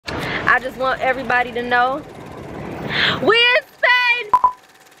I just want everybody to know we in Spain.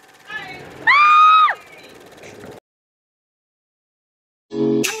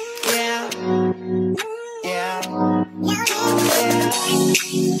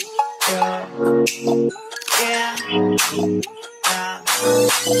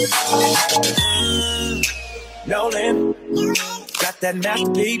 No limit, got that master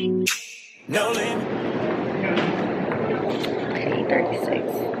beat. No limit. Okay,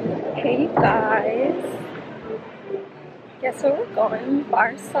 36. Hey guys. Guess where we're going?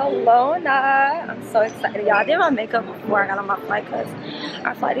 Barcelona. I'm so excited. Y'all, I did my makeup before I got on my flight because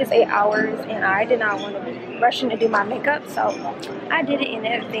our flight is 8 hours and I did not want to be rushing to do my makeup, so I did it in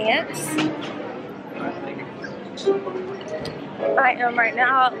advance. I am right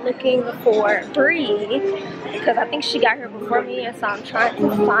now looking for Bree because I think she got here before me, and so I'm trying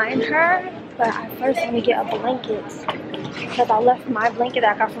to find her. But I first want to get a blanket because I left my blanket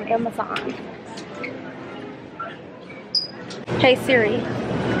that I got from Amazon. Hey Siri.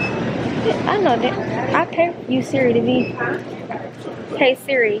 I know that I pay you Siri to be. Hey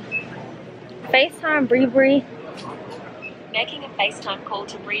Siri. FaceTime Bree Bree. Making a FaceTime call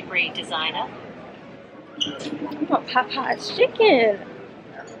to Bree Bree designer. I want Popeye's chicken.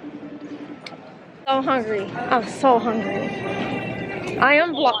 So hungry. I'm so hungry.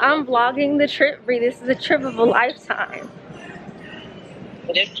 I'm vlogging the trip, Bree. This is a trip of a lifetime.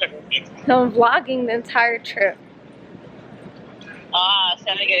 It is true. So I'm vlogging the entire trip. So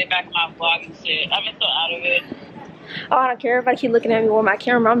I get it back in my vlogging shit. I've been so out of it. Oh, I don't care if I keep looking at me with my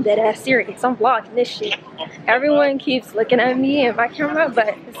camera. I'm dead ass serious. I'm vlogging this shit. Everyone keeps looking at me and my camera,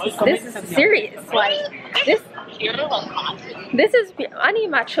 but this is serious. Like this. This is. I need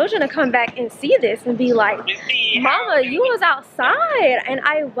my children to come back and see this and be like, "Mama, you was outside, and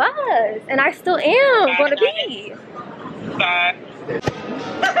I was, and I still am going to be." Bye.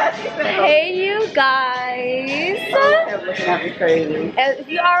 Hey you guys. Looking at me crazy. If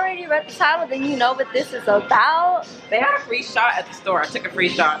you already read the title, then you know what this is about. They had a free shot at the store. I took a free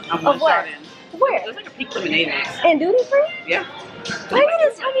shot. I'm Of what? shot in. Where? It was like a pink lemonade mix. And duty free? Yeah. Why you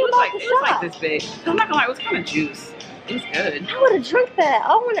didn't tell me about the It was like shot? this big. I'm not gonna lie, it was kind of juice. It was good. I would have drunk that.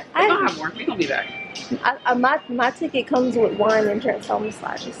 We don't have more. We gonna be back. My ticket comes with wine and drinks on the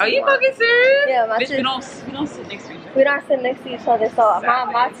slide. Are you fucking serious? Yeah, my Bitch, ticket. we don't sit next to each other. We're not sitting next to each other, so my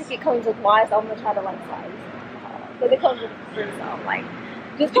Exactly. ticket comes with wine, so I'm gonna try to like slide. But it comes with free, so I'm like,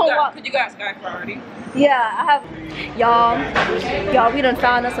 just come walk. Could you guys Sky priority? Yeah, I have. Y'all, we done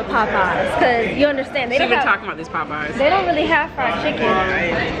found us a Popeyes, cause you understand they She's don't been have. talking about this Popeyes. They don't really have fried chicken.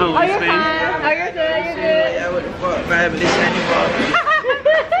 Oh, Oh, you're fine. Oh, you're good. You're good. Yeah, what the fuck, man? But this ain't your fault.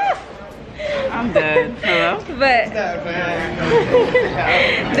 I'm dead. Hello? But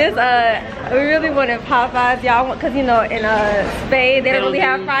this we really wanted Popeyes, y'all, because you know in Spain they don't really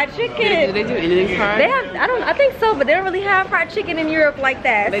have fried chicken. Do they do anything fried? They have, I think so, but they don't really have fried chicken in Europe like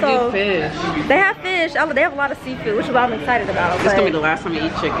that. They so do fish. They have fish. They have a lot of seafood, which is what I'm excited about. This is gonna be But the last time I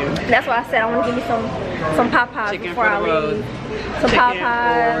eat chicken. that's why I said I want to give me some Popeyes Chicken before for I the road. leave. Some Chicken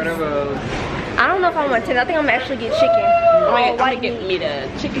Popeyes. for the road. I don't know if I want to. I think I'm gonna actually get chicken. I'm gonna get me the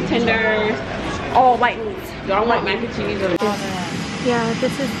chicken tenders. All white meat. Do I want mac and cheese or Yeah,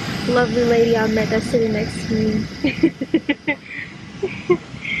 this is a lovely lady I met that's sitting next to me.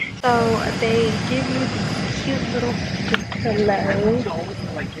 So they give you these cute little pillows,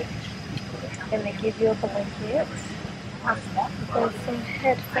 and they give you a blanket, and some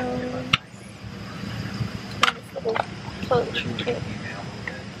headphones, and this little toiletry kit.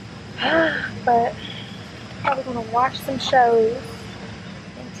 But probably gonna watch some shows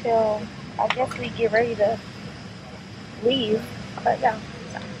until I guess we get ready to leave. But yeah,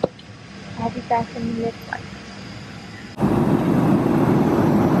 so I'll be back in the mid-flight.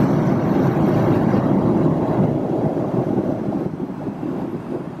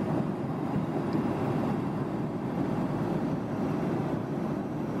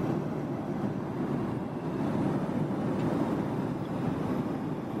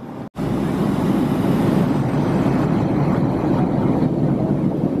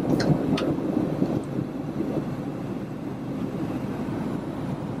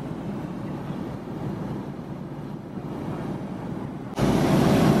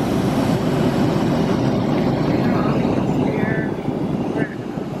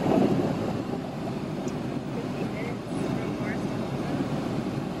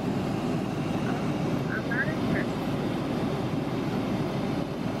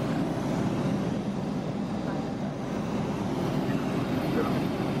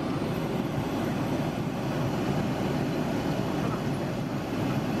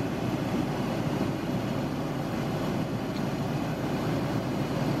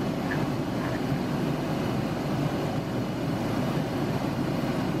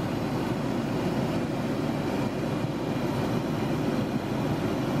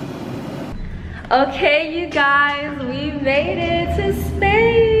 Okay, you guys, we made it to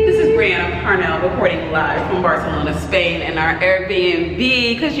Spain. This is Brianna Parnell reporting live from Barcelona, Spain, in our Airbnb,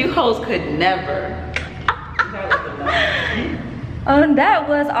 because you hoes could never. That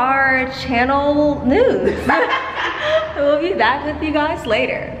was our channel news. We'll be back with you guys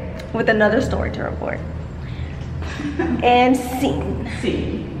later with another story to report. And scene.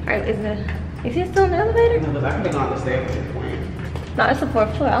 Scene. All right, is it still in the elevator? No, I could have gone to stay at this point. No, it's the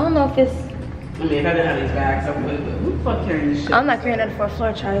 4th floor. I don't know if it's. I mean, if I didn't have these bags, I would. Who the fuck carrying this shit? I'm not carrying that 4th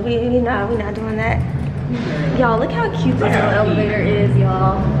floor, Charlie. We not doing that. Y'all, look how cute this little elevator is,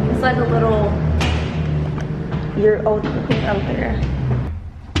 y'all. It's like a little year-old elevator.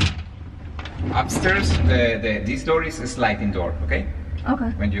 Upstairs, this door is a sliding door, okay? Okay.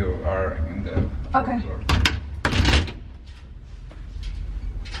 When you are in the Okay. floor.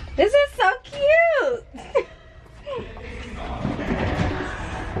 This is so cute.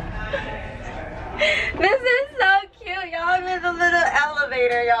 This is so cute, y'all. There's a little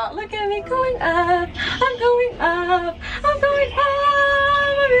elevator, y'all. Look at me going up. I'm going up. I'm going up.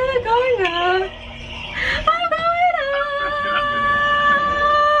 I'm really going up. I'm going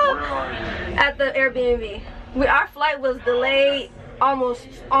up. At the Airbnb. Our flight was delayed almost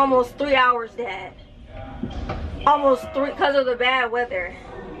 3 hours, Dad. Almost 3 because of the bad weather.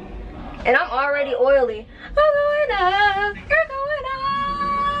 And I'm already oily. I'm going up. You're going up.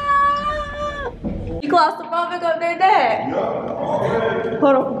 You claustrophobic up there, Dad? Yeah, already.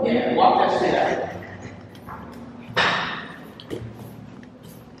 Hold on. Yeah, walk that shit out.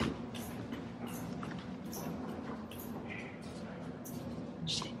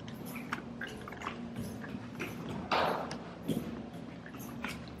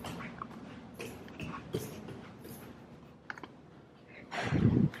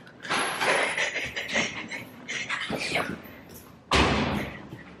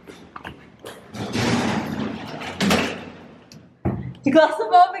 You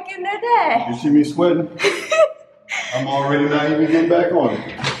claustrophobic in there, Dad? You see me sweating? I'm already not even getting back on it.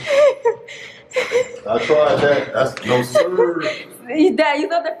 I tried that. That's no sir. Dad, you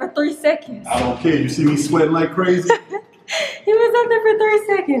was up there for 3 seconds. I don't care. You see me sweating like crazy? He was up there for 3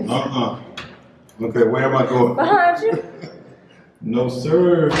 seconds. Okay, where am I going? Behind you. No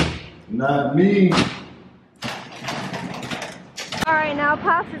sir. Not me. Alright, now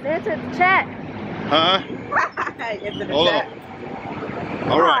Pops has entered the chat. Huh? Hold on.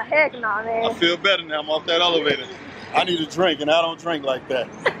 All Oh, right. heck no, man. I feel better now. I'm off that elevator. I need a drink, and I don't drink like that.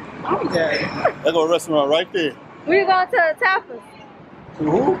 There go a restaurant right there. We're going to Tapas.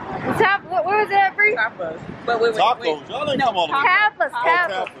 Who? Where is it at, Bree? Tapas. But wait. Tacos. Y'all ain't come all the way. Tapas.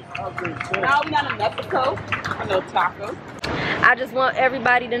 Tapas. No, we not in Mexico. I know tacos. I just want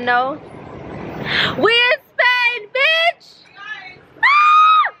everybody to know we in Spain, bitch!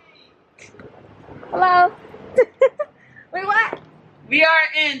 Ah! Hello? Wait, what? We are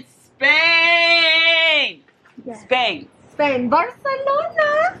in Spain. Yeah. Spain.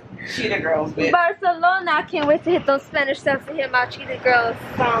 Barcelona. Cheetah girls, bitch. Barcelona. I can't wait to hit those Spanish steps and hear my Cheetah Girls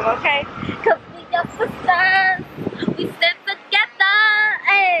song, okay? Cause we are sisters. We stand together.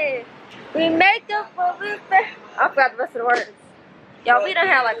 Hey. We make up for we I forgot the rest of the words. Y'all, we done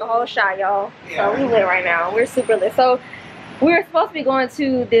had like a whole shot, y'all. So we lit right now. We're super lit. So we're supposed to be going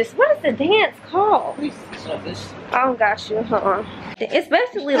to this, what is the dance called? I don't got you. It's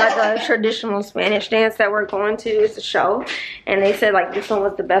basically like a traditional Spanish dance that we're going to. It's a show. And they said like this one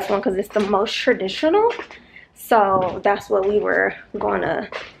was the best one because it's the most traditional. So that's what we're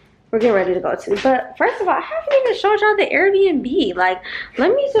getting ready to go to. But first of all, I haven't even showed y'all the Airbnb. Like,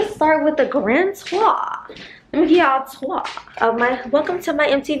 let me just start with the grand tour. Let me give y'all a tour of my, welcome to my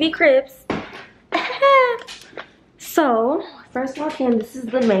MTV cribs. So, first walk in, this is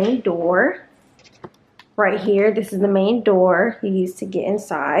the main door. Right here, this is the main door you use to get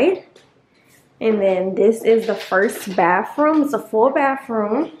inside. And then this is the first bathroom. It's a full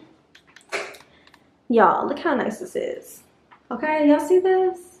bathroom. Y'all, look how nice this is. Okay, y'all see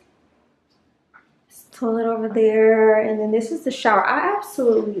this? This toilet over there. And then this is the shower. I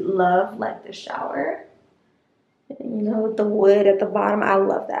absolutely love like the shower. You know, with the wood at the bottom. I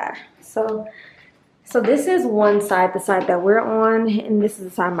love that. So this is one side, the side that we're on. And this is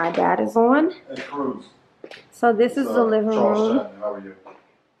the side my dad is on. Hey, Cruz. So this is the living room. How are you?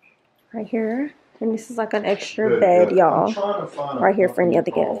 Right here. And this is like an extra bed, y'all. Right here for any other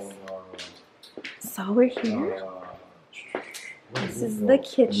guests. So we're here. This is the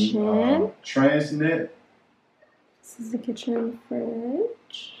kitchen. Transnet. This is the kitchen and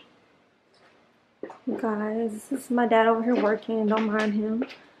fridge. Guys, this is my dad over here working. Don't mind him.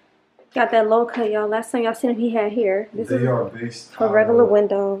 Got that low cut, y'all. Last time y'all seen him, he had hair. This They is are based a regular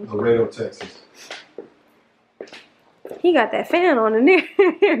window. Laredo, Texas. He got that fan on in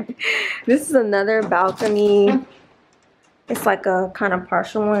there. This is another balcony. It's like a kind of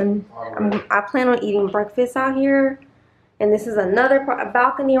partial one. I plan on eating breakfast out here. And this is another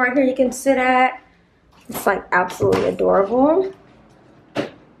balcony right here you can sit at. It's like absolutely adorable.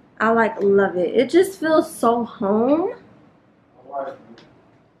 I like love it. It just feels so home.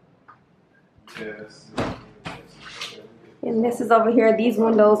 And this is over here. These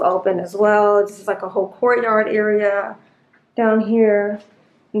windows open as well. This is like a whole courtyard area down here.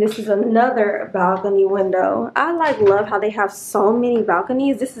 And this is another balcony window. I like love how they have so many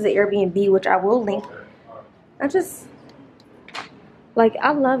balconies. This is an Airbnb, which I will link. I just like,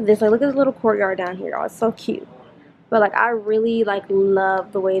 I love this. Like, look at this little courtyard down here. Oh, it's so cute. But like, I really like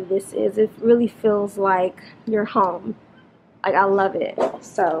love the way this is. It really feels like you're home. Like, I love it.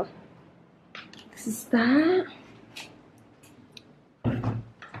 So this is that.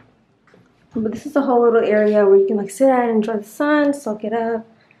 But this is a whole little area where you can like sit out and enjoy the sun, soak it up.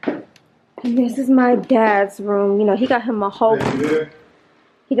 And this is my dad's room. You know, he got him a whole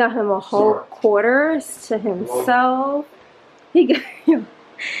quarters to himself. He got,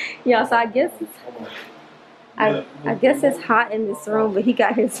 yeah, so I guess it's hot in this room, but he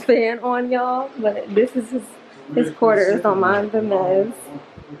got his fan on, y'all. But this is his quarters. Don't mind the mess.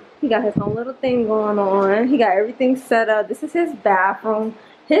 He got his own little thing going on. He got everything set up. This is his bathroom.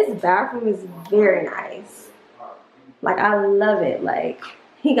 His bathroom is very nice. Like, I love it. Like,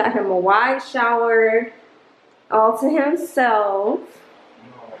 he got him a wide shower all to himself.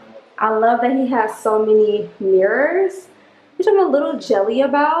 I love that he has so many mirrors, which I'm a little jelly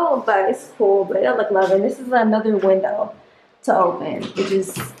about, but it's cool. But I look loving. This is another window to open.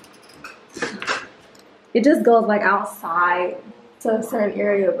 It just goes like outside to a certain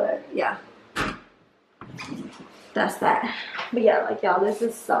area, but yeah. That's that. But yeah, like y'all, this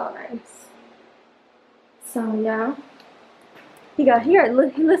is so nice. So yeah. He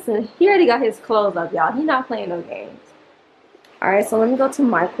already got his clothes up, y'all. He not playing no games. Alright, so let me go to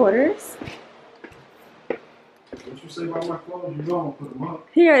my quarters. What you say about my clothes? You know I'm gonna put them up.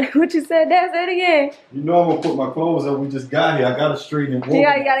 Here, what you said? Dad, say it again. You know I'm gonna put my clothes up. We just got here. I gotta straighten it. You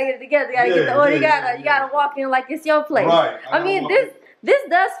gotta get it together. You gotta walk in like it's your place. Right. I mean, this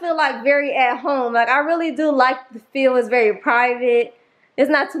does feel like very at home. Like, I really do like the feel. It's very private. It's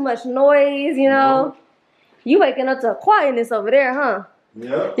not too much noise, you know. No. You waking up to a quietness over there, huh?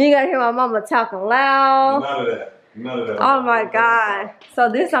 Yeah. You gotta hear my mama talking loud. None of that. None of that. Oh my God.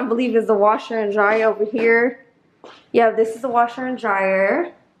 So this, I believe, is the washer and dryer over here. Yeah, this is the washer and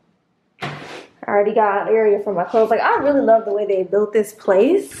dryer. I already got an area for my clothes. Like, I really love the way they built this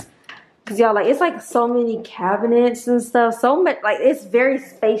place. Cause y'all, like, it's like so many cabinets and stuff. So much, like, it's very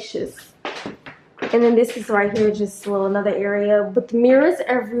spacious. And then this is right here, just a little another area. But the mirrors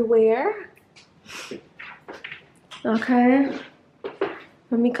everywhere. Okay.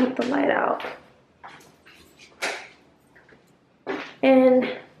 Let me cut the light out.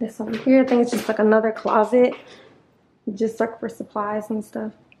 And this over here, I think it's just like another closet. Just like for supplies and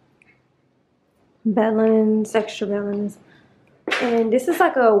stuff. Bed linens, extra bed linens. And this is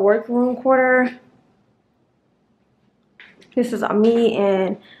like a workroom quarter. This is me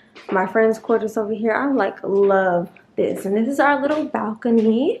and my friend's quarters over here. I like love this. And this is our little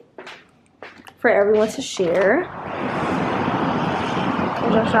balcony for everyone to share.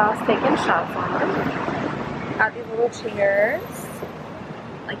 And Joshua's taking shots on them. Got these little chairs.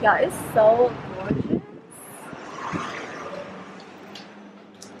 Like, y'all, it's so gorgeous.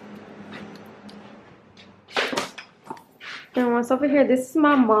 And once over here, this is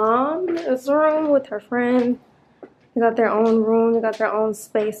my mom's room with her friend. They got their own room. They got their own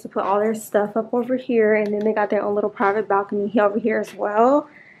space to put all their stuff up over here. And then they got their own little private balcony over here as well.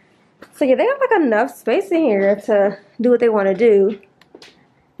 So yeah, they have like enough space in here to do what they want to do.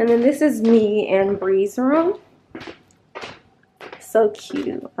 And then this is me and Bree's room. So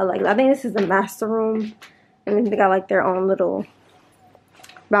cute. I think this is the master room. And then they got like their own little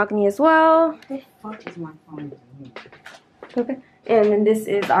balcony as well. What the fuck is my phone doing? Okay. And then this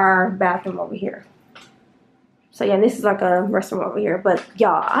is our bathroom over here. So yeah, this is like a restroom over here. But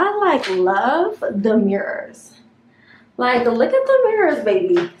y'all, I like love the mirrors. Like, look at the mirrors,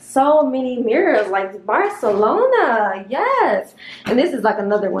 baby. So many mirrors. Like Barcelona. Yes. And this is like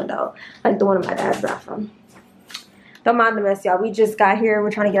another window. Like the one in my dad's bathroom. Don't mind the mess, y'all. We just got here.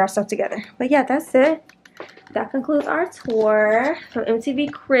 We're trying to get our stuff together. But yeah, that's it. That concludes our tour from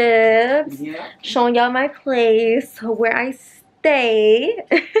MTV Cribs. Yeah. Showing y'all my place, where I stay.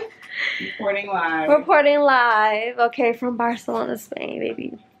 Reporting live. Reporting live. Okay, from Barcelona, Spain,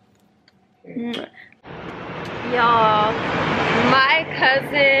 baby. Y'all, my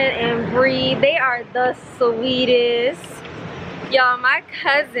cousin and Bree, they are the sweetest. Y'all, my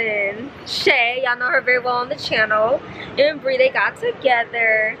cousin Shay, y'all know her very well on the channel, and Bree, they got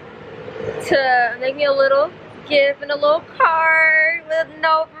together to make me a little gift and a little card with a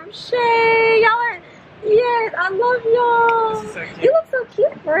note from Shay. Y'all are, yes, I love y'all. This is so cute. You look so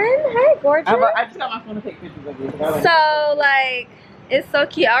cute, friend. Hey, gorgeous. I just got my phone to take pictures of you. So, like, it's so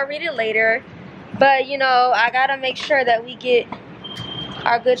cute. I'll read it later. But, you know, I gotta make sure that we get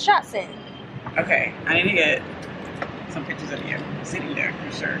our good shots in. Okay, I need to get some pictures of you sitting there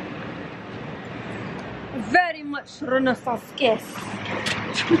for sure. Very much Renaissance kiss.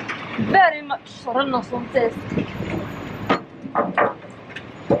 Very much Renaissance kiss.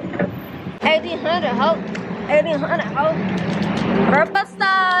 1800 ho. 1800 ho.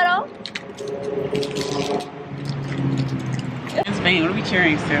 Repasado. In Spain, what are we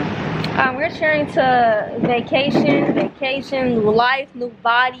cheering to? We're cheering to vacation, new life, new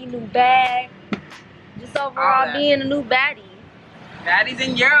body, new bag. Just overall being a new baddie. Daddy's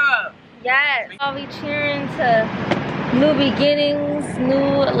in Europe. Yes. I'll be cheering to new beginnings,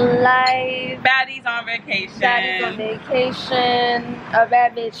 new life. Baddies on vacation. Baddies on vacation. A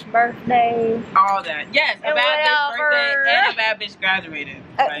bad bitch birthday. All that. Yes, a And bad bitch whatever. birthday and a bad bitch graduated.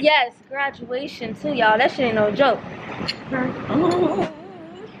 Like, Yes, graduation too, y'all. That shit ain't no joke. ooh.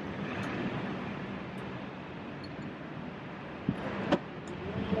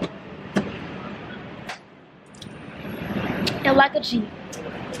 And like a G.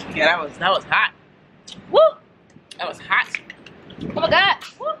 Yeah, that was hot. Woo! That was hot. Oh my god.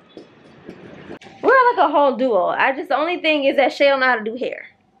 Woo! We're like a whole duo. The only thing is that Shay don't know how to do hair.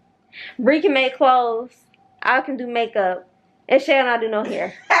 Bree can make clothes. I can do makeup. And Shay don't know how to do no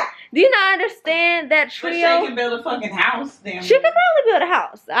hair. Do you not understand that trio? But Shay can build a fucking house. Damn. She could probably build a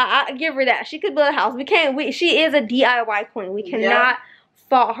house. I give her that. She could build a house. She is a DIY queen. We cannot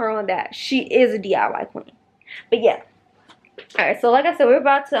fault her on that. She is a DIY queen. But yeah. Alright, so like I said, I'm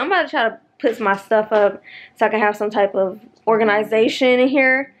about to try to put my stuff up so I can have some type of organization in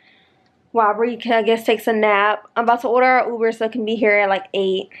here while Bree, I guess, takes a nap. I'm about to order our Uber so it can be here at like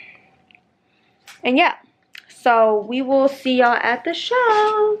 8. And yeah, so we will see y'all at the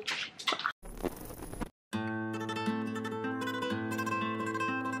show.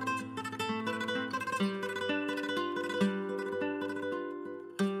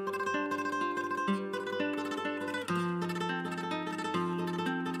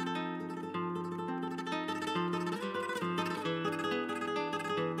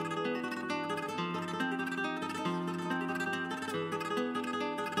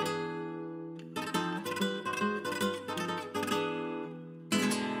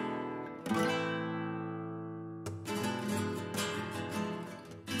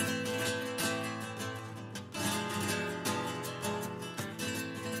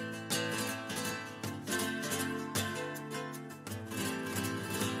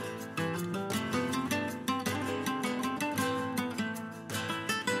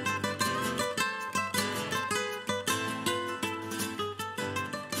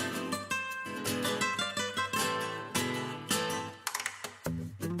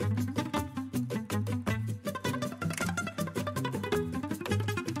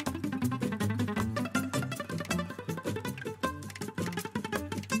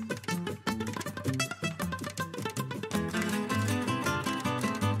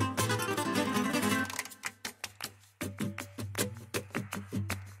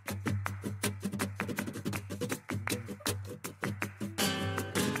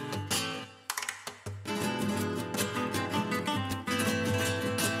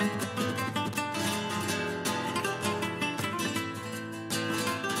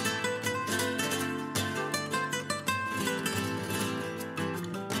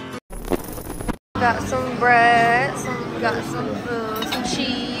 Got some bread, got some food, some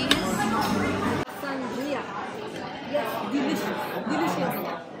cheese. Sangria. Yes, delicious, delicious.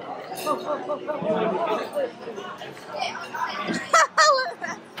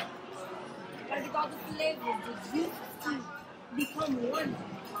 Like it's all the flavors, the juice to become one.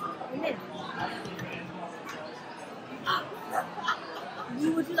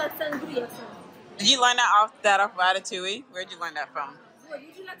 Would you like sangria, sir? Did you learn that off Ratatouille? Where'd you learn that from? Would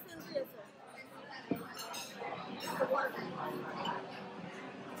you like sangria, sir?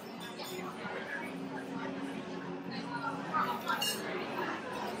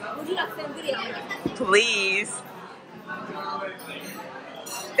 Would you like sangria? Please.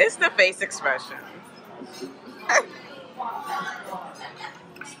 It's the face expression. There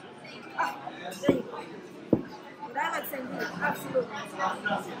you go. Would I like sangria? Absolutely.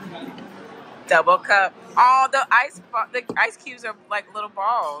 Double cup. Oh, the ice cubes are like little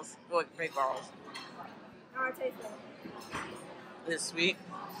balls. Well, big balls. How I taste it? It's sweet.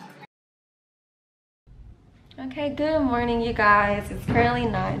 Okay, good morning, you guys. It's currently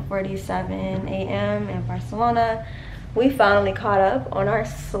 9:47 a.m. in Barcelona. We finally caught up on our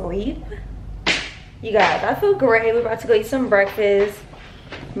sleep. You guys, I feel great. We're about to go eat some breakfast.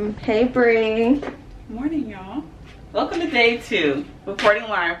 Hey, Bree. Morning, y'all. Welcome to day 2, reporting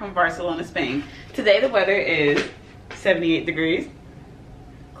live from Barcelona, Spain. Today the weather is 78 degrees.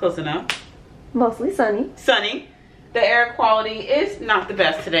 Close enough. Mostly sunny. Sunny. The air quality is not the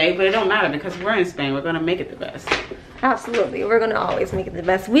best today, but it don't matter because we're in Spain. We're gonna make it the best. Absolutely, we're gonna always make it the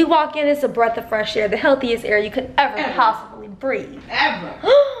best. We walk in, it's a breath of fresh air, the healthiest air you could ever possibly breathe. Ever.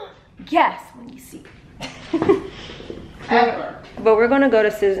 Yes, when you see it. Ever. But we're gonna go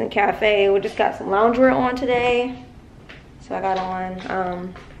to Citizen Cafe. We just got some loungewear on today. So I got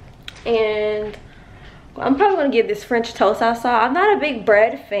on, and I'm probably gonna give this French toast I saw. I'm not a big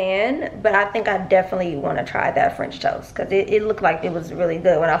bread fan, but I think I definitely wanna try that French toast because it looked like it was really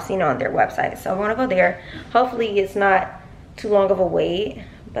good when I've seen it on their website. So I wanna go there. Hopefully it's not too long of a wait,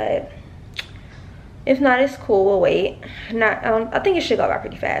 but if not, it's cool, we'll wait. I think it should go by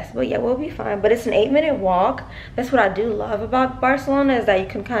pretty fast, but yeah, we'll be fine. But it's an 8-minute walk. That's what I do love about Barcelona, is that you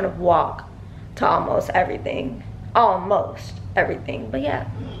can kind of walk to almost everything. Almost everything, but yeah.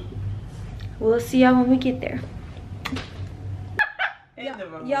 We'll see y'all when we get there.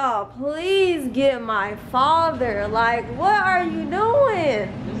 Y'all, please get my father. Like, what are you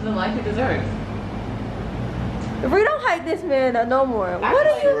doing? This is the life of desserts. We don't hype this man up no more. What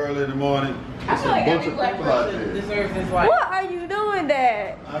are you? Early in the morning. I feel like every black people out person there. deserves this life. What are you doing,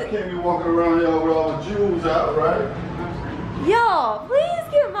 Dad? I can't be walking around here with all the jewels out, right? Y'all, please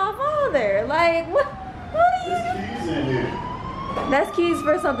get my father. Like, what are you? There's keys in here. That's keys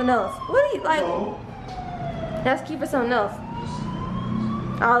for something else. What are you, like? No. That's key for something else.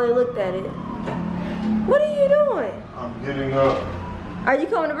 Oh, they looked at it. What are you doing? I'm getting up. Are you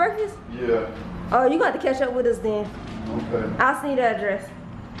coming to breakfast? Yeah. Oh, you got to catch up with us then. Okay. I'll send you the address.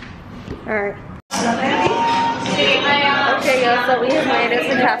 Alright. Okay, y'all, so we have made it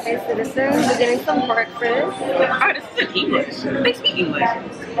to Cafe Citizen. We're getting some breakfast. Oh, this is in English. They speak English.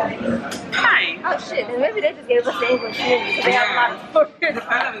 Hi. Oh shit, and maybe they just gave us the English menu because they have a lot of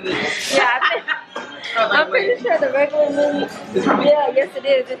tourists. Yeah, I'm pretty sure the regular menu. Yeah, yes it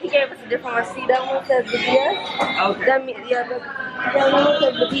is. If he gave us a different one, see that one says Badia. Okay. That means that one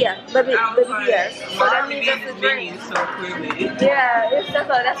says Badia. So that means that's the drink. So clearly. Yeah,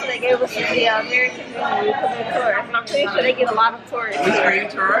 that's what they gave us, the American menu because we're tourists. And I'm pretty sure they get a lot of tourists. We screen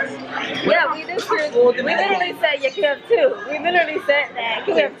tourists? Yeah, we do tourists. We literally said, yeah, can we have 2? We literally said that.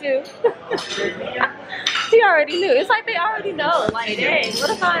 Can we have 2? He already knew. It's like they already know. Like, dang, what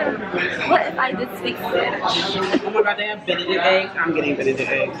if I did speak Spanish? Oh my god, they have Benedict eggs. I'm getting Benedict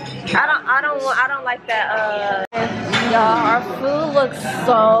eggs. I don't like that. Y'all, our food looks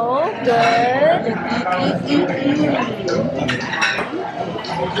so good.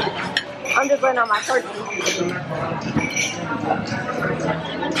 I'm just waiting on my turkey.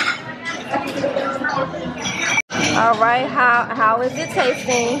 All right, how is it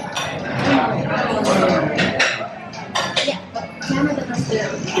tasting?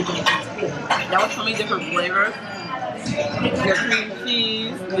 That was so many different flavors. The cream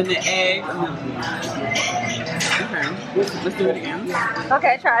cheese, then the eggs. Okay, let's do it again.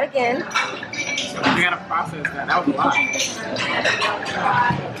 Okay, try it again. I gotta process that. That was a lot.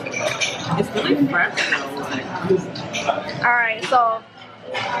 It's really fresh though. All right, so.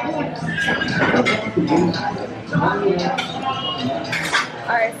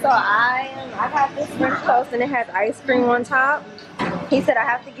 Alright, so I got this French toast and it has ice cream on top. He said I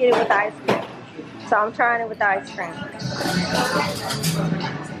have to get it with the ice cream. So I'm trying it with the ice cream.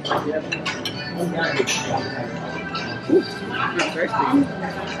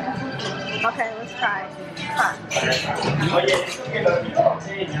 Okay, let's try it.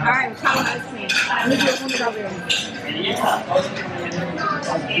 Alright, try the ice cream. Let me get some strawberry.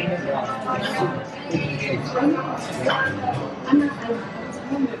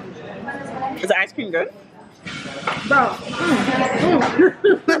 Is the ice cream good? Bro.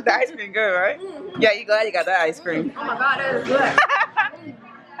 The ice cream good, right? Yeah, you glad you got that ice cream. Oh my god, that is good.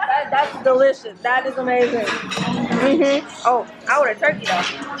 That's delicious. That is amazing. Oh, I would have turkey though.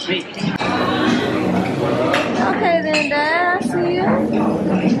 Sweet. Okay then, Dad, I see you.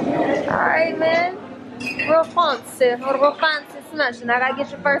 Alright, man. Real fancy smash. And I gotta get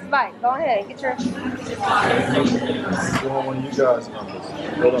your first bite. Go ahead, get your. One of you guys numbers.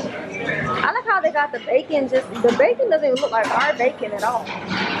 Hold on. I like how they they got the bacon. The bacon doesn't even look like our bacon at all.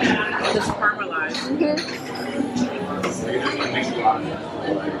 Just caramelized.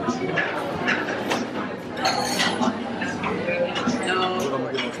 No. What I'm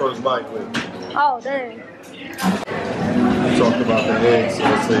gonna get my first bite with. Oh dang. We talked about the eggs, so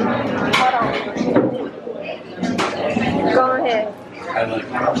let's see. Hold on. Go ahead.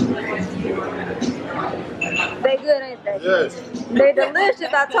 They good, ain't they? Yes. They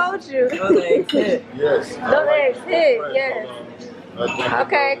delicious, I told you. Those eggs hit. Yes. Those eggs hit, yes. I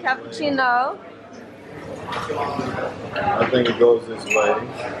Okay, cappuccino. think it goes this way.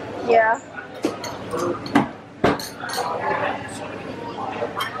 Yeah.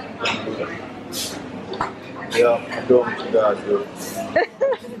 Yeah, I'm doing what you guys do.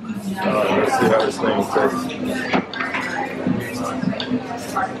 Alright, let's see how this thing tastes.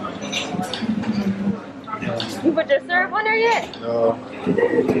 You put your syrup on there yet? No.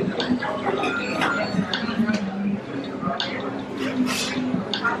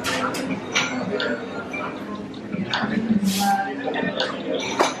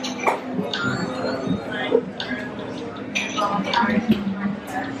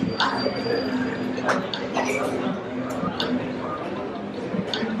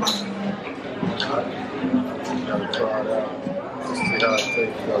 Gotta try it out. Just see how it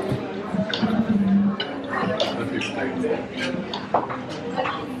tastes.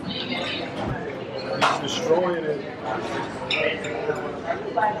 He's destroying it.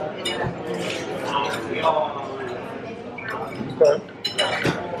 Okay.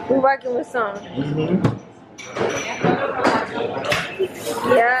 We're working with some.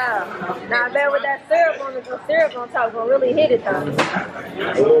 Yeah. Now I bet with that syrup on top, gonna really hit it though. A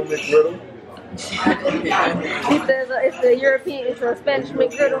little McGriddle. It's the European, it's a Spanish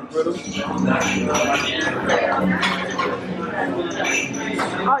McGriddle.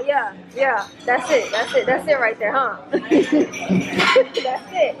 Oh yeah, yeah. That's it right there, huh? That's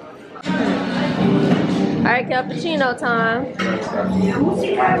it. All right, cappuccino time.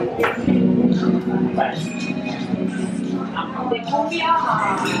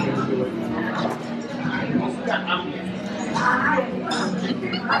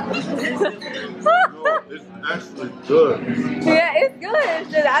 It's actually good. Yeah, it's good. It's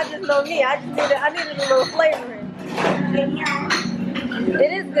just, I just know me. I needed a little flavoring.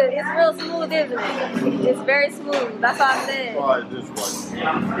 It is good. It's real smooth, isn't it? It's very smooth. That's all I said. Try it this way.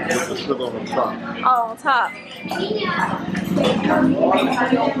 Put the sugar on the top. Oh, on top.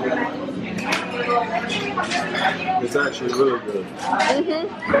 It's actually really good.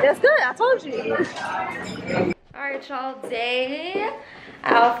 That's good. I told you. All right, y'all. Day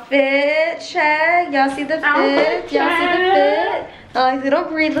outfit check. Y'all see the fit? Y'all see the fit? Let's get on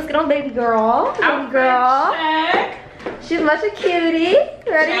breathe. Let's get on baby girl. Baby girl. Check. She's much a cutie.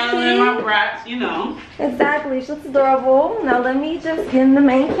 Ready, Channeling my cutie? brats, you know. Exactly. She looks adorable. Now let me just get in the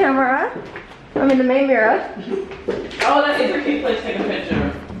main camera. I'm in the main mirror. Oh, that is a cute place to take a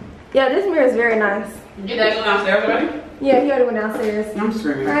picture. Yeah, this mirror is very nice. Did that go downstairs already? Yeah, he already went downstairs. I'm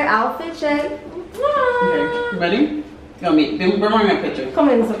screaming. All right, outfit check. Okay, ready? Go meet. Boomerang a picture. Come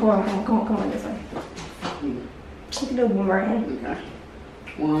in this way. Come on this way. You can do a boomerang. Okay.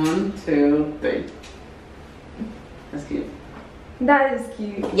 1, 2, 3. That's cute. That is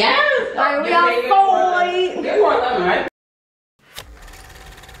cute. Yes! All right, we outside. You're 4'11", right?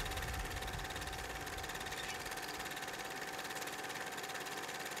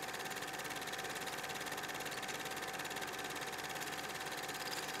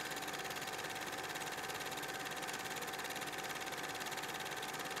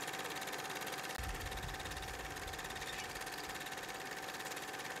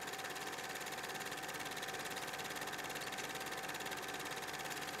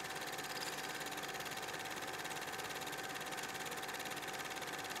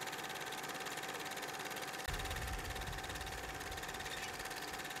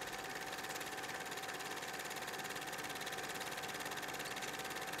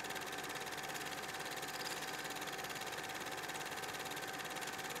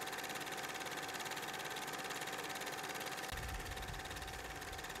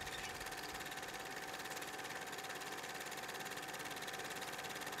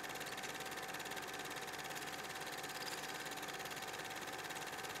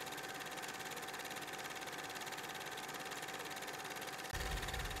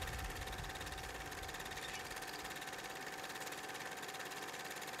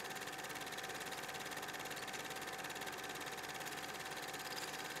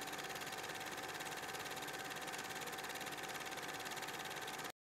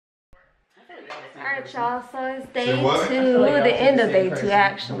 Alright, y'all, so it's day Say what? 2, the end of day 2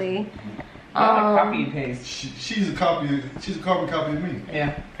 actually. I like copy and paste. She's a copy. She's a carbon copy of me.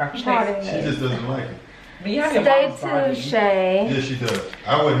 Yeah, copy and paste. She just doesn't like it. But you have your Stay mom's body. tuned, Shay. Yeah, she does.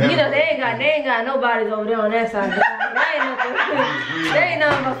 I wouldn't have. You know they ain't got nobody's over there on that side. There ain't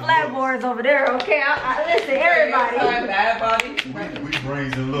nothing but flat boards over there. Okay, I listen, everybody. Bad body. We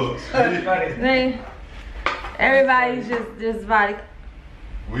brains and looks. Everybody's just body.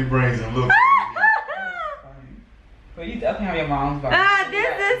 We brains and looks. But you definitely have your mom's body.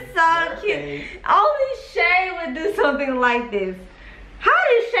 This is so cute. Only Shay would do something like this. How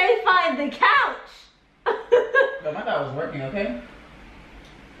did Shay find the couch? But my dad was working, okay?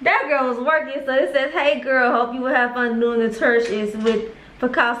 That girl was working, so it says, "Hey girl, hope you will have fun doing the churches with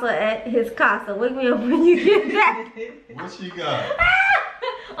Picasso at his Casa. Wake me up when you get back." What she got?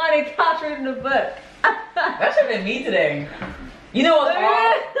 On the couch reading the book. That should have been me today. You know what?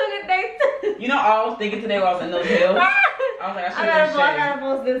 You know, I was thinking today while I was in those hills. I was like, I gotta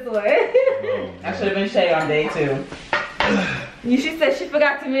post this way. I should have been Shay on day 2. She said she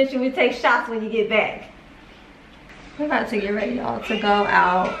forgot to mention we take shots when you get back. We're about to get ready, y'all, to go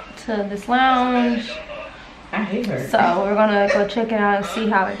out to this lounge. I hate her. So we're gonna go check it out and see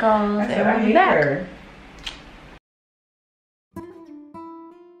how it goes, and we'll be back. Her.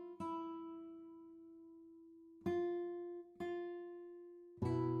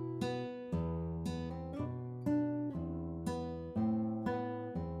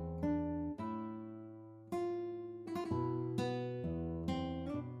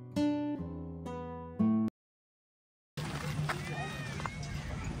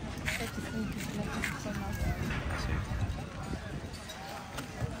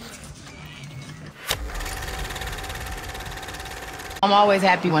 I'm always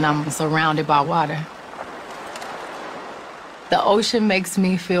happy when I'm surrounded by water. The ocean makes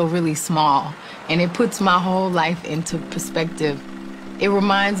me feel really small, and it puts my whole life into perspective. It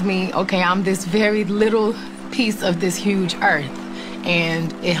reminds me, okay, I'm this very little piece of this huge earth,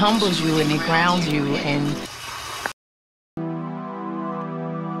 and it humbles you and it grounds you. And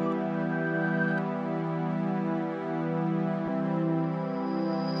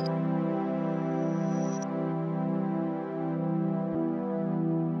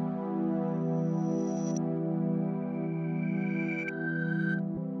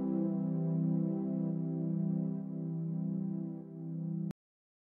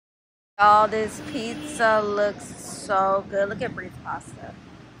All this pizza looks so good. Look at Bree's pasta.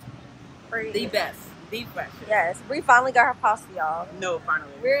 Bree. The best. The best. Yes, Bree finally got her pasta, y'all. No,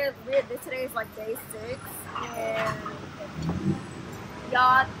 finally. Today is like day 6, and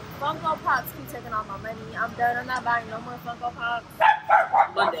y'all, Funko Pops keep taking all my money. I'm done. I'm not buying no more Funko Pops.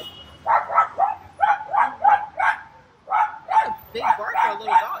 Monday. That's a big bark for a little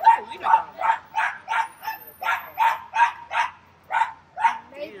dog. That's a wiener dog.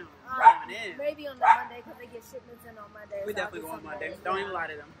 Maybe on the Monday, because they get shipments in on Monday. We definitely go on Monday. Don't even lie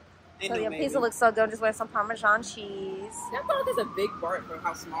to them. So the pizza looks so good. I'm just wearing some Parmesan cheese. That dog is a big bark for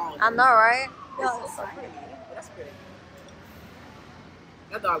how small it is. I know, right? It's so pretty. That's pretty.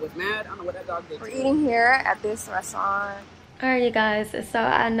 That dog was mad. I don't know what that dog did. We're eating here at this restaurant. Alright, you guys. So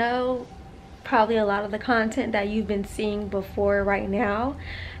I know probably a lot of the content that you've been seeing before right now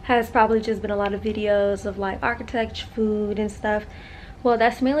has probably just been a lot of videos of like architecture, food, and stuff. Well,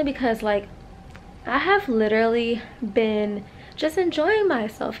 that's mainly because like I have literally been just enjoying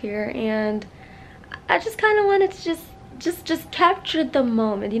myself here, and I just kind of wanted to just capture the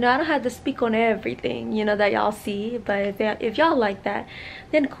moment. You know, I don't have to speak on everything, you know, that y'all see, but if y'all like that,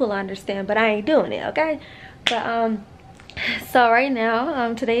 then cool, I understand, but I ain't doing it, okay? But so right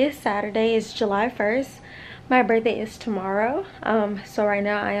now, today is Saturday, it's July 1st. My birthday is tomorrow. So right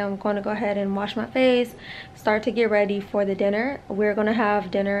now I am going to go ahead and wash my face, start to get ready for the dinner. We're gonna have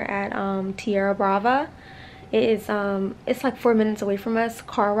dinner at Tierra Brava. It is it's like 4 minutes away from us,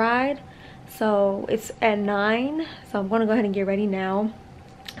 car ride. So it's at 9. So I'm gonna go ahead and get ready now,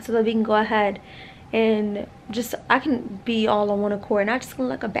 so that we can go ahead and just I can be all on one accord, not just look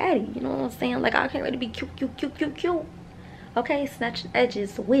like a baddie. You know what I'm saying? Like I can't really be cute. Okay, snatch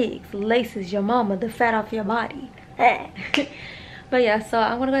edges, wigs, laces, your mama, the fat off your body. But yeah, so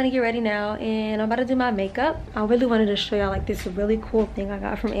I'm gonna go ahead and get ready now, and I'm about to do my makeup. I really wanted to show y'all like this really cool thing I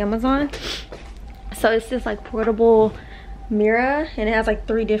got from Amazon. So it's this like portable mirror, and it has like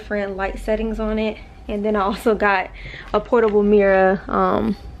 3 different light settings on it. And then I also got a portable mirror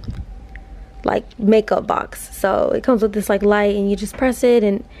like makeup box. So it comes with this like light, and you just press it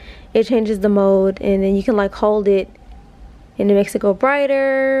and it changes the mode, and then you can like hold it and it makes it go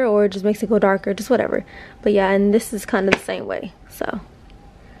brighter or just makes it go darker, just whatever. But yeah, and this is kind of the same way. So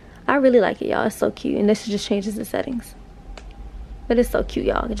I really like it, y'all. It's so cute, and this just changes the settings. But it's so cute,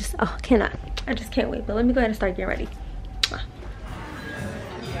 y'all. I just can't wait. But let me go ahead and start getting ready.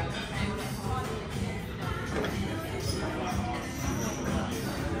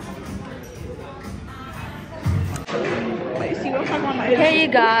 Hey you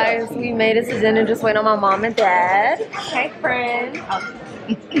guys, we made it to dinner. Just waiting on my mom and dad. Hey friend. I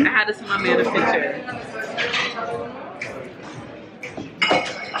had to send my man a picture.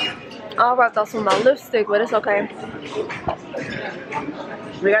 I rubbed off some of my lipstick, but it's okay.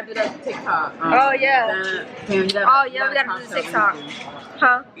 We gotta do that TikTok. Oh yeah. We Oh yeah, we gotta do the TikTok.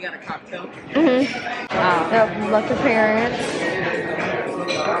 Huh? You got a cocktail? Yep, lucky parents.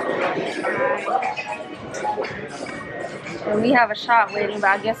 And we have a shot waiting, but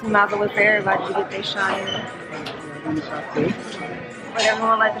I guess we might as well wait for everybody to get their shot in. Would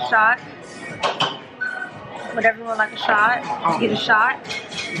everyone like a shot? Would everyone like a shot? Get a shot?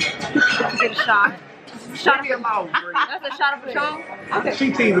 Get a shot. Shot of your mouth. That's a shot of Patron? Okay.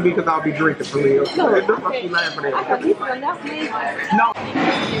 She teasing me because I'll be drinking for real. No, that's what she laughing at. I thought you feel that way. No.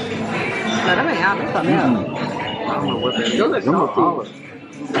 I don't know what that is. Those are olives.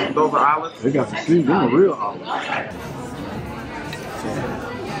 Those are olives? They got some seeds. Them are real olives.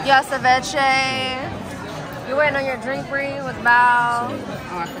 Yes, ceviche. You waiting on your drink, Bree, with Bao. Oh,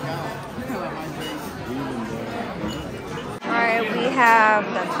 I forgot. Alright, we have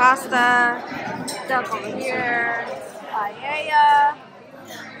the pasta stuff over here. Paella.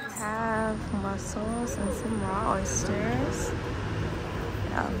 We have mussels and some raw oysters.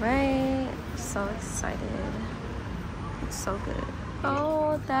 Alright, so excited. It's so good.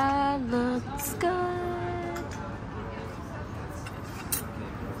 Oh, that looks good.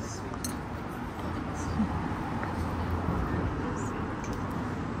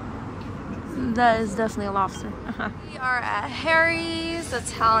 That is definitely a lobster. We are at Harry's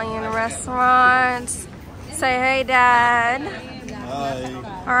Italian restaurant. Say hey, Dad. Hi.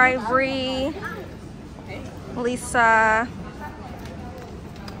 All right, Bree. Lisa.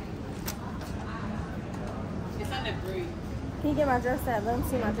 Can you get my dress set? Let me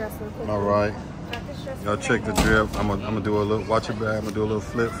see my dress real quick. All right. Y'all check the drip. I'm gonna do a little, watch your back. I'm gonna do a little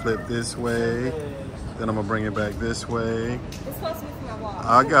flip this way. Then I'm gonna bring it back this way. It's supposed to be for my vlog.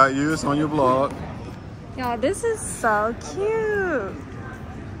 I got you, it's on your vlog. Y'all, this is so cute.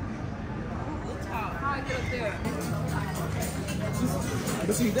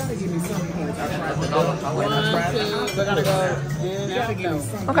 But see, you gotta give me something. I tried to go.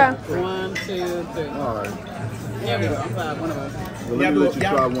 Okay. 1, 2, 3. All right. There we go. I'm glad one of us. Well, let me let you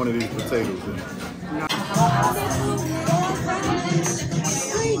try one of these potatoes then.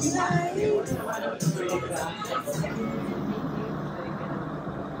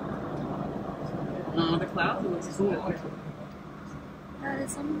 The clouds looks good. That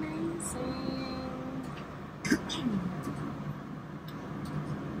is amazing.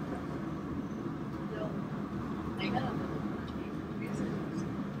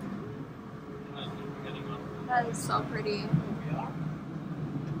 That is so pretty.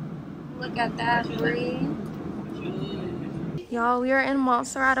 Look at that, Bree. Y'all, we are in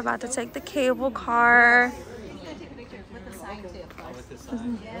Montserrat about to take the cable car.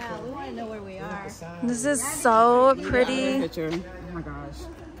 Yeah, we want to know where we are. This is so pretty. Oh my gosh.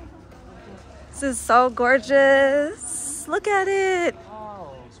 This is so gorgeous. Look at it.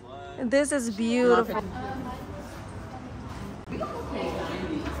 This is beautiful.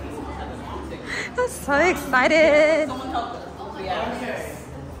 I'm so excited.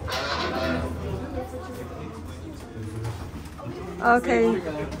 Okay.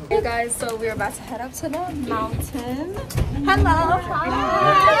 Hey guys, so we're about to head up to the mountain. Hello.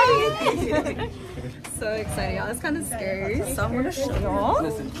 Hi. So excited, y'all. It's kind of scary. So I'm gonna show y'all.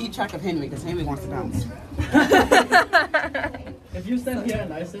 Listen, keep track of Henry because Henry wants to bounce. If you stand here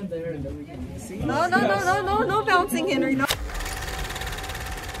and I stand there and then we can see. No bouncing, Henry. No.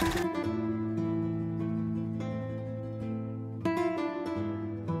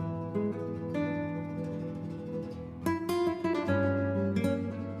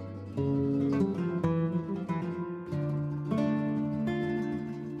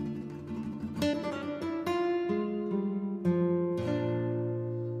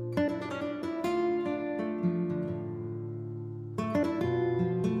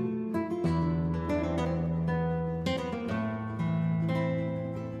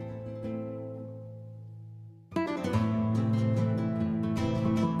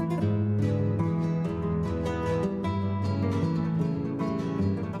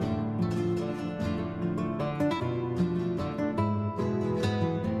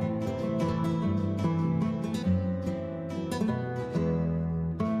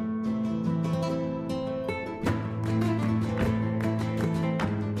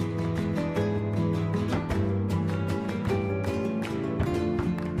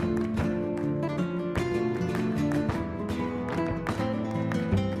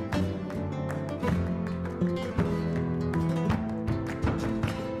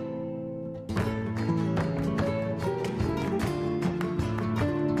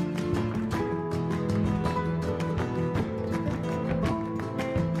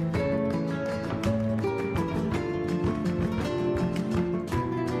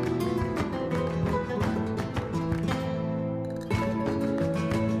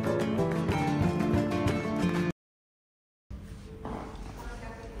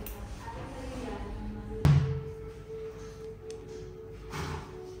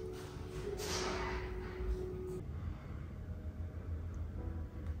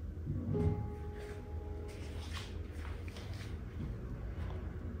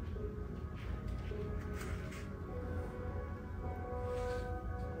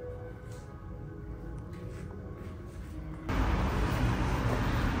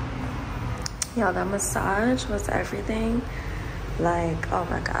 Y'all, that massage was everything. Like, oh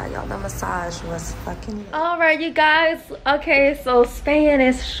my god, y'all, the massage was fucking... All right, you guys. Okay, so Spain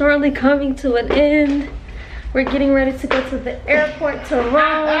is shortly coming to an end. We're getting ready to go to the airport to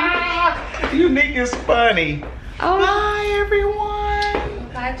Rome. Unique is funny. Oh. Bye,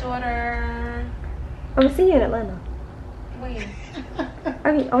 everyone. Bye, daughter. I'm gonna see you in Atlanta. Wait.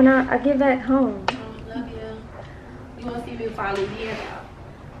 I mean, oh no, I get back home. Love you. You want to see me finally here?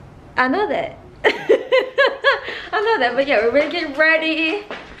 I know that. I know that, but yeah, we're gonna get ready.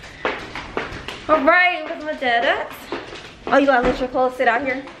 All right, where's my dad at? Oh, you gotta let your clothes sit out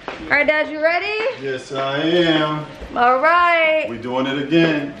here. All right, Dad, you ready? Yes, I am. All right. We're doing it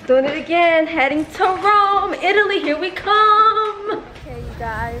again. Doing it again. Heading to Rome, Italy. Here we come. Okay, you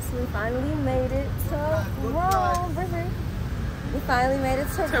guys, we finally made it to Rome. We finally made it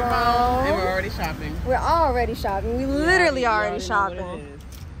to Rome. And we're already shopping. We're already shopping. We literally already shopping.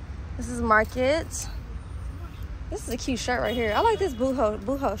 This is Market. This is a cute shirt right here. I like this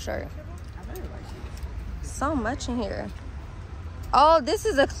booho shirt. I really like it. So much in here. Oh, this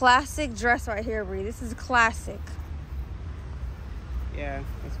is a classic dress right here, Bree. This is classic. Yeah,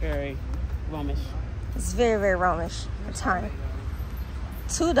 it's very Romish. It's very, very Romish. A ton.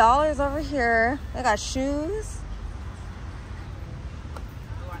 $2 over here. They got shoes.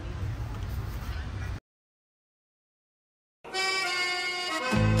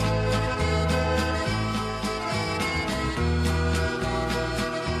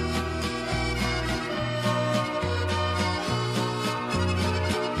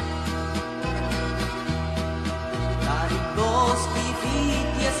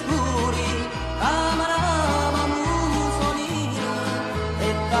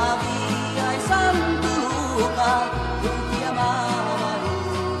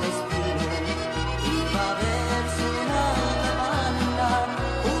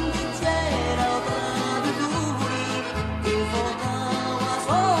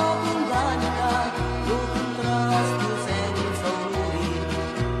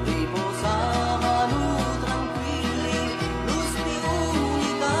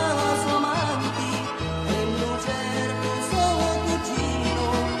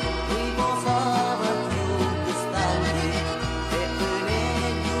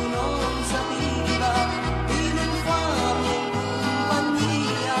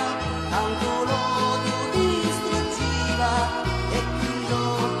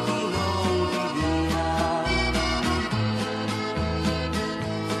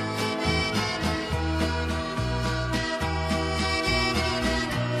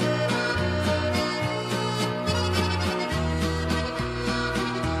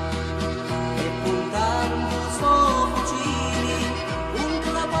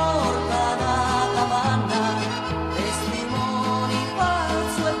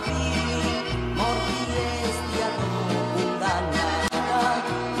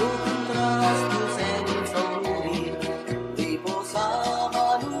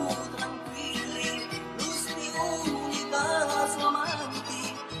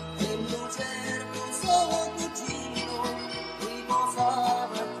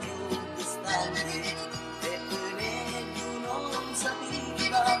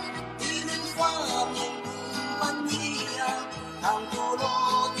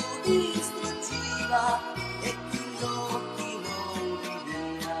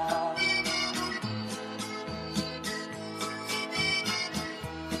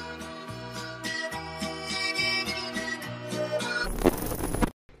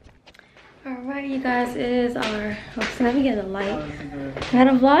 You guys, it is our, oh, so let me get a light.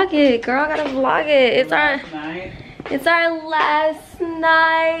 Gotta vlog it, girl. Gotta vlog it. It's our last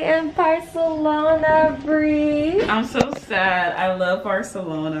night in Barcelona, Bree. I'm so sad. I love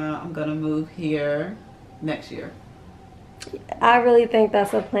Barcelona. I'm gonna move here next year. I really think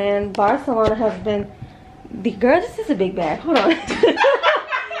that's a plan. Barcelona has been the girl. This is a big bag. Hold on.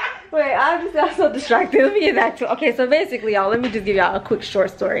 Wait, I just got so distracted. Let me get back to it. Okay, so basically, y'all, let me just give y'all a quick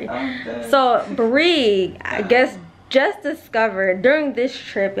short story. Okay. So, Bree, I guess, just discovered, during this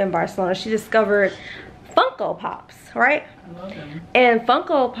trip in Barcelona, she discovered Funko Pops, right? I love them. And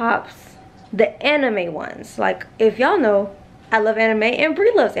Funko Pops, the anime ones. Like, if y'all know, I love anime, and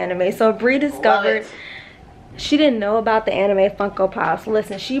Bree loves anime. So, Bree discovered, she didn't know about the anime Funko Pops.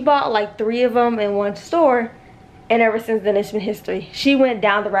 Listen, she bought like 3 of them in one store. And ever since then, it's been history. She went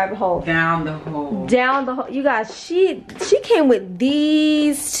down the rabbit hole. Down the hole. Down the hole. You guys, she came with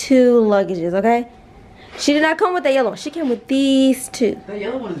these 2 luggages, okay? She did not come with the yellow one. She came with these 2. The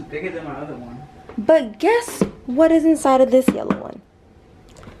yellow one is bigger than my other one. But guess what is inside of this yellow one?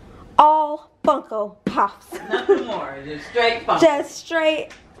 All Funko Pops. Nothing more. Just straight Funko. Just straight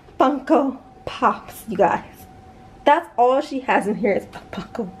Funko Pops, you guys. That's all she has in here is a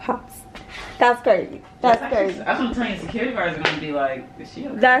buck of Pops. That's crazy. That's crazy. That's what I'm telling you, security guards are gonna be like, is she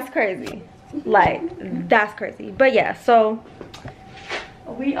okay? That's crazy. Like, that's crazy. But yeah, so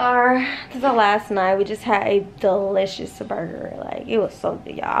this is our last night. We just had a delicious burger. Like, it was so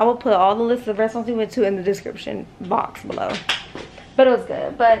good, y'all. I will put all the lists of restaurants we went to in the description box below. But it was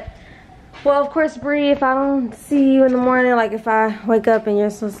good. But, well, of course, Bree, if I don't see you in the morning, like if I wake up and you're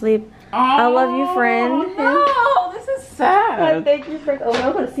still asleep, I love you, friend. No, this is sad. Thank you for. Oh,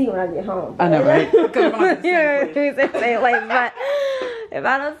 I'm gonna see you when I get home. I know, right? But if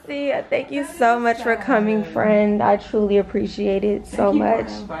I don't see you, thank you so much for coming, friend. I truly appreciate it so much. Thank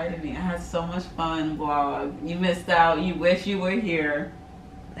you for inviting me. I had so much fun, vlog. You missed out. You wish you were here.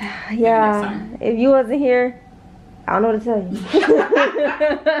 Yeah. If you wasn't here, I don't know what to tell you.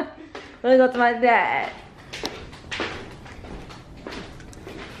 Let me go to my dad.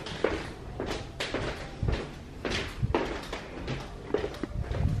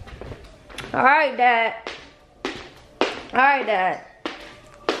 All right, Dad. All right, Dad.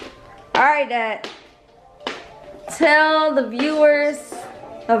 All right, Dad. Tell the viewers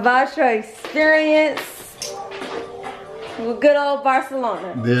about your experience with good old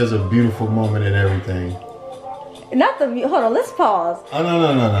Barcelona. There's a beautiful moment in everything. Not the hold on, let's pause. Oh,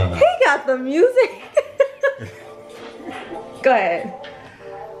 no. He got the music. Go ahead.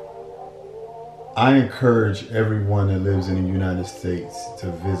 I encourage everyone that lives in the United States to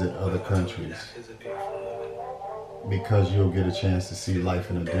visit other countries because you'll get a chance to see life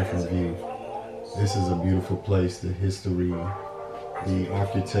in a different view. This is a beautiful place, the history, the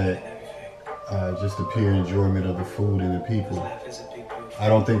architect, just the pure enjoyment of the food and the people. I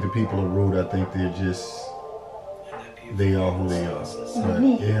don't think the people are rude, I think they are who they are. But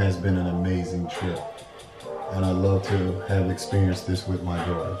it has been an amazing trip and I love to have experienced this with my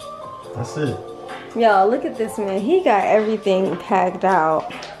daughter. That's it. Y'all, look at this man. He got everything packed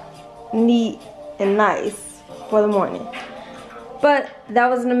out neat and nice for the morning. But that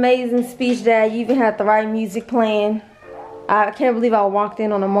was an amazing speech, Dad. You even had the right music playing. I can't believe I walked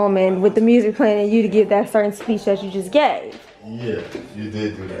in on a moment with the music playing and you to give that certain speech that you just gave. Yeah, you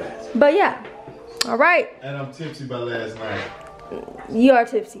did do that. But yeah, all right. And I'm tipsy by last night. You are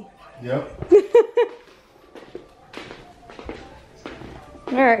tipsy. Yep.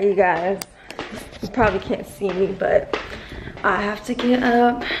 All right, you guys. You probably can't see me, but I have to get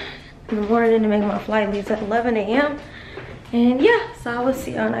up in the morning to make my flight leaves at 11 a.m. And yeah, so I will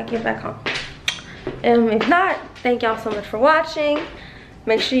see y'all when I get back home. If not, thank y'all so much for watching.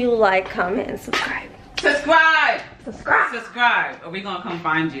 Make sure you like, comment, and subscribe. Subscribe! Subscribe! Subscribe, or we gonna come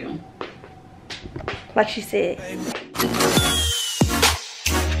find you. Like she said.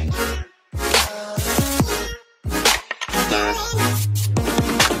 Bye.